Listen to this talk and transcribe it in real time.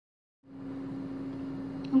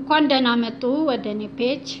እንኳን ደህና መጡ ወደ እኔ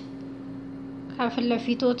ፔጅ። ከፊት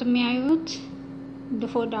ለፊቶት የሚያዩት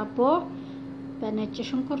ድፎ ዳቦ በነጭ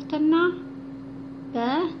ሽንኩርትና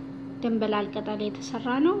በድንብላል ቅጠል የተሰራ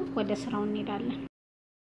ነው። ወደ ስራው እንሄዳለን።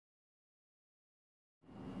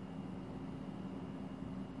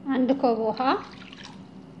 አንድ ኮብ ውሃ፣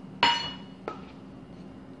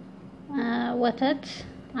 ወተት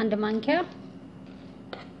አንድ ማንኪያ፣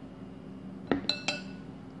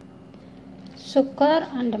 ስኳር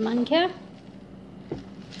አንድ ማንኪያ፣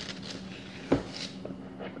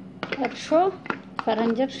 እርሾ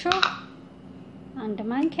ፈረንጅ እርሾ አንድ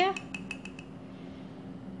ማንኪያ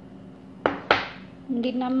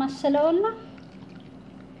እንዲናማስለውና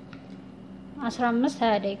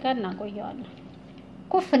 15-20 ደቂቃ እናቆየዋለን።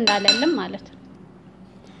 ኩፍ እንዳለልን ማለት ነው።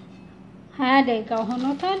 20 ደቂቃ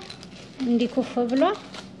ሆኖታል። እንዲ ኩፍ ብሏል።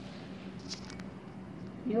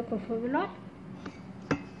 ኩፍ ብሏል።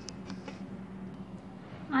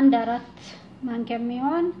 አንድ 4 ማንኪያ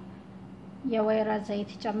የሚሆን የወይራ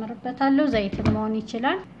ዘይት ጨምርበታለሁ። ዘይት መሆን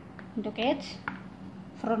ይችላል። ዱቄት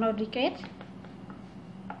ፍርኖ ዱቄት፣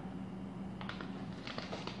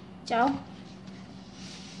 ጨው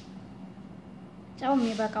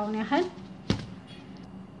የሚበቃውን ያህል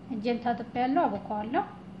እጄን ታጥቤያለሁ። አቦካዋለሁ።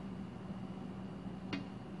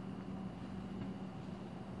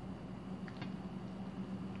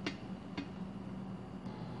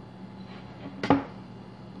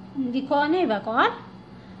 እንዲህ ከሆነ ይበቃዋል።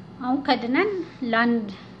 አሁን ከድነን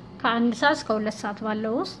ከአንድ ሰዓት እስከ 2 ሰዓት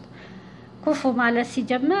ባለው ውስጥ ኩፍ ማለት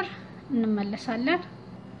ሲጀምር እንመለሳለን።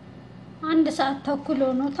 1 ሰዓት ተኩል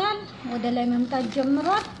ሆኖታል። ወደ ላይ መምጣት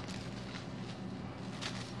ጀምሯል።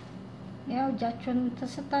 ያው እጃችሁን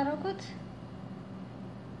ተስታረጉት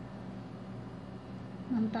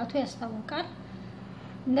መምጣቱ ያስታውቃል።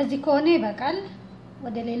 እንደዚህ ከሆነ ይበቃል።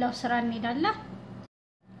 ወደ ሌላው ስራ እንሄዳለን።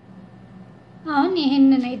 አሁን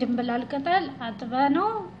ይሄንን የድንብላል ቅጠል አጥበነው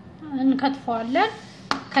እንከትፈዋለን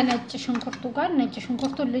ከነጭ ሽንኩርቱ ጋር። ነጭ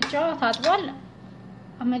ሽንኩርቱን ልጫው ታጥቧል።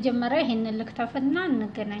 መጀመሪያ ይሄንን ልክተፍና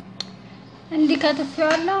እንገናኝ።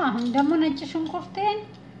 እንዲከትፈዋለሁ። አሁን ደግሞ ነጭ ሽንኩርቴን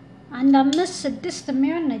 5-6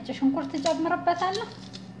 የሚሆን ነጭ ሽንኩርት ጨምርበታለሁ።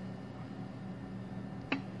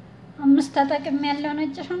 5 ተጠቅሜያለሁ።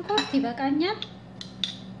 ነጭ ሽንኩርት ይበቃኛል።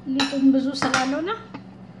 ሊጡም ብዙ ስላልሆነ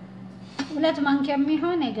 2 ማንኪያ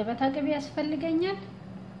የሚሆን የገበታ ቅቤ ያስፈልገኛል።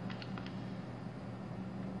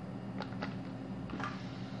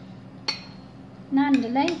 እና አንድ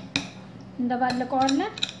ላይ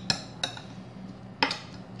እንደባለቀዋለን።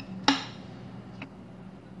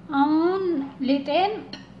 አሁን ሊጤን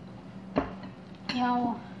ያው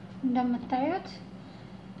እንደምታዩት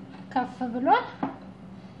ከፍ ብሏል።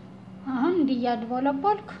 አሁን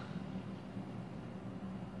እንዲያድቦለቦልኩ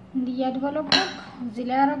እዚህ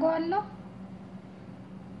ላይ አደርገዋለሁ።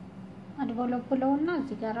 አድቦለቦለውና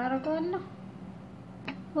እዚህ ጋር አደርገዋለሁ።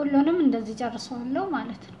 ሁሉንም እንደዚህ ጨርሰዋለሁ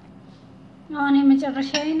ማለት ነው። አሁን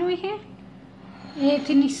የመጨረሻዬ ነው ይሄ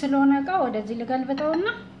ትንሽ ስለሆነ እቃ ወደዚህ ልገልብጠውና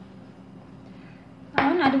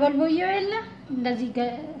አሁን አድቦልቦየው የለ እንደዚህ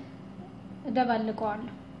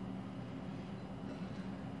እደባልቀዋለሁ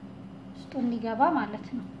ውስጡ እንዲገባ ማለት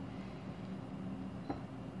ነው።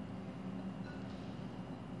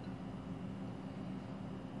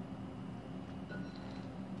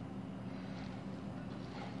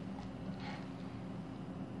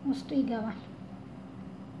 ውስጡ ይገባል።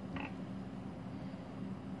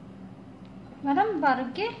 በደንብ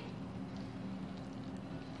አድርጌ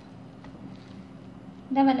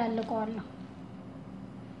ደበላልቀዋለሁ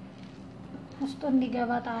ውስጡ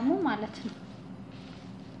እንዲገባ ጣዕሙ ማለት ነው።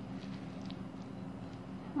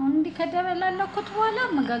 አሁን እንዲህ ከደበላለኩት በኋላ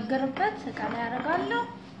መጋገርበት እቃ ላይ አደርጋለሁ።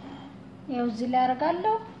 ያው እዚህ ላይ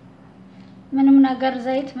አደርጋለሁ። ምንም ነገር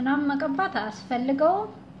ዘይት ምናምን መቀባት አያስፈልገውም።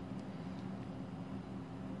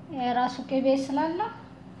 የራሱ ቅቤ ስላለ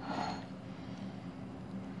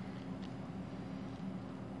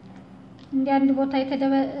እንዲህ አንድ ቦታ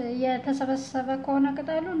የተሰበሰበ ከሆነ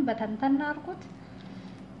ቅጠሉን በተንተና አድርጉት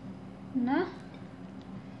እና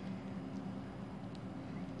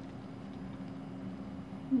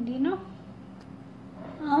እንዲህ ነው።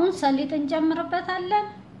 አሁን ሰሊጥ እንጨምርበታለን።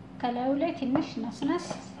 ከላዩ ላይ ትንሽ ነስነስ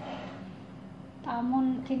ጣዕሙን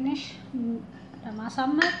ትንሽ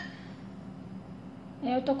ለማሳመር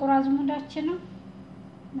ያው ጥቁር አዝሙዳችንም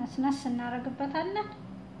ነስነስ እናደርግበታለን።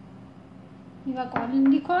 ይበቃዋል።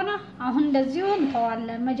 እንዲህ ከሆነ አሁን እንደዚሁ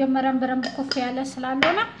እንተዋለን። መጀመሪያም በደንብ ኩፍ ያለ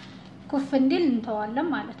ስላልሆነ ኩፍ እንዲል እንተዋለን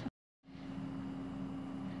ማለት ነው።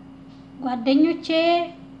 ጓደኞቼ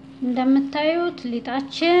እንደምታዩት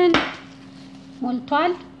ሊጣችን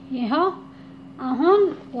ሞልቷል። ይሄው አሁን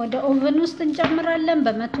ወደ ኦቨን ውስጥ እንጨምራለን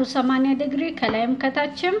በ180 ዲግሪ ከላይም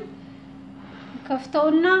ከታችም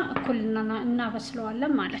ከፍተውና እኩል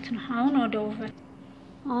እናበስለዋለን ማለት ነው። አሁን ወደ ኦቨን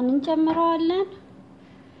አሁን እንጨምረዋለን።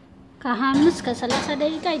 ከ25 እስከ 30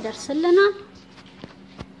 ደቂቃ ይደርስልናል።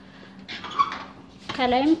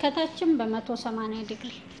 ከላይም ከታችም በ180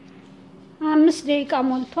 ዲግሪ 5 ደቂቃ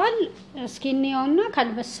ሞልቷል። እስኪ እንየውና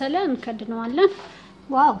ካልበሰለ እንከድነዋለን።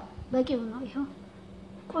 ዋው በቂው ነው። ይሄው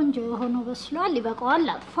ቆንጆ ሆኖ በስሏል። ይበቃዋል።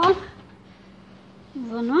 አጥፋው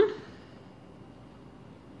ኦቨኑን።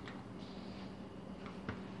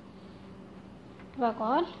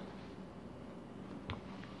 ይበቃዋል።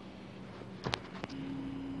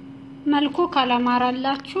 መልኩ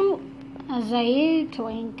ካላማራላችሁ ዘይት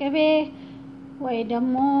ወይ ቅቤ ወይ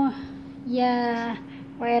ደግሞ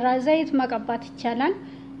የወይራ ዘይት መቀባት ይቻላል።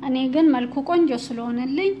 እኔ ግን መልኩ ቆንጆ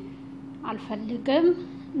ስለሆነልኝ አልፈልግም።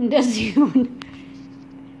 እንደዚህ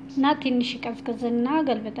እና ትንሽ ቀዝቅዝና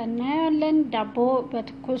ገልብጠን እናያለን። ዳቦ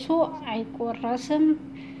በትኩሱ አይቆረስም።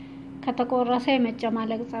 ከተቆረሰ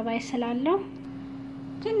የመጨማለቅ ጸባይ ስላለው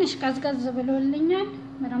ትንሽ ቀዝቀዝ ብሎልኛል።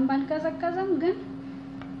 ምንም ባልቀዘቀዘም ግን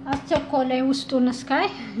አስቸኮላይ ውስጡን እስካይ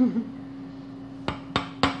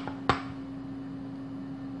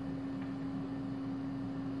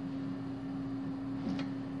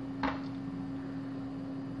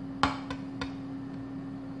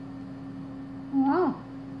ዋው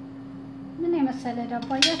ምን የመሰለ ዳቦ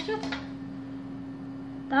አያችሁት?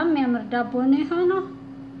 በጣም የሚያምር ዳቦ ነው የሆነው።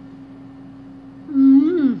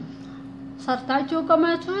 ሰርታችሁ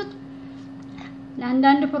ቆማችሁት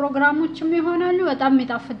ለአንዳንድ ፕሮግራሞችም ይሆናሉ። በጣም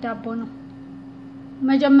የሚጣፍጥ ዳቦ ነው።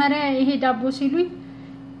 መጀመሪያ ይሄ ዳቦ ሲሉኝ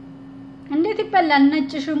እንዴት ይበላል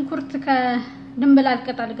ነጭ ሽንኩርት ከድንብላል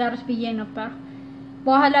ቅጠል ጋር ብዬ ነበር።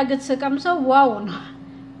 በኋላ ግን ስቀምሰው ዋው ነው።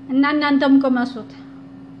 እና እናንተም ቅመሱት።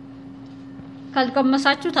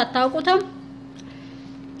 ካልቀመሳችሁት አታውቁትም።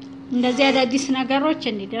 እንደዚህ አዳዲስ ነገሮች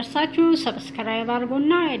እንዲደርሳችሁ ሰብስክራይብ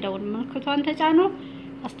አድርጉና የደውል ምልክቷን ተጫኑ።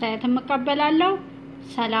 አስተያየት እቀበላለሁ።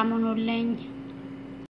 ሰላም ሁኑልኝ።